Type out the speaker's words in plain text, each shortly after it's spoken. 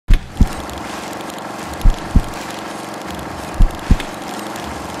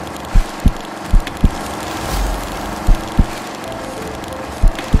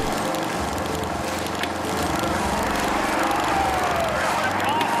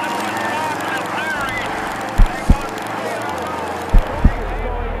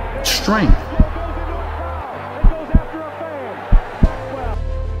strength,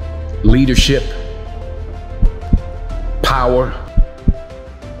 leadership, power,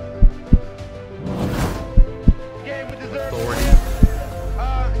 authority.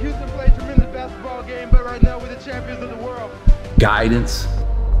 Houston played tremendous basketball game, but right now we're the champions of the world. guidance,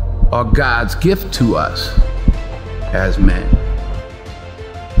 are God's gift to us as men.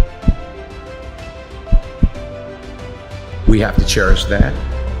 We have to cherish that,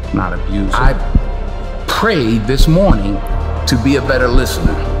 not abuse it. I prayed this morning to be a better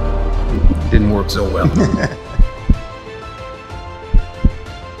listener. Didn't work so well.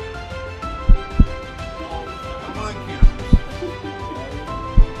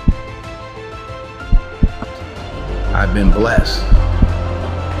 I've been blessed,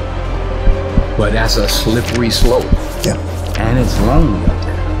 but that's a slippery slope. Yeah. And it's lonely up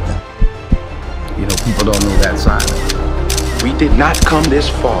there. Yeah. You know, people don't know that side of it. We did not come this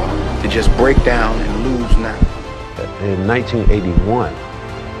far to just break down and lose now. In 1981,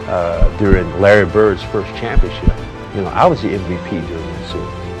 during Larry Bird's first championship, you know, I was the MVP during that series.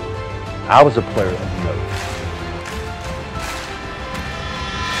 I was a player of note.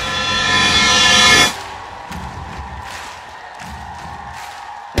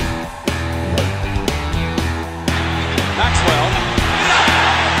 Maxwell.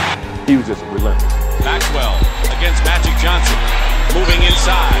 He was just relentless. Maxwell against Magic Johnson. Moving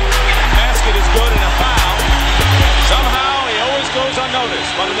inside. Basket is good and a foul. Somehow he always goes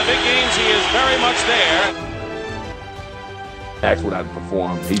unnoticed, but in the big games he is very much there. Maxwell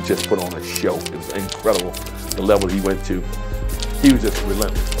outperformed. He just put on a show. It was incredible the level he went to. He was just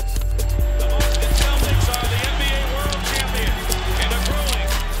relentless. The Boston Celtics are the NBA World Champions in a grueling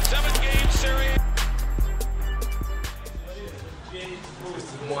 7-game series.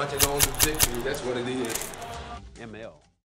 Marching on to victory, that's what it is. ML.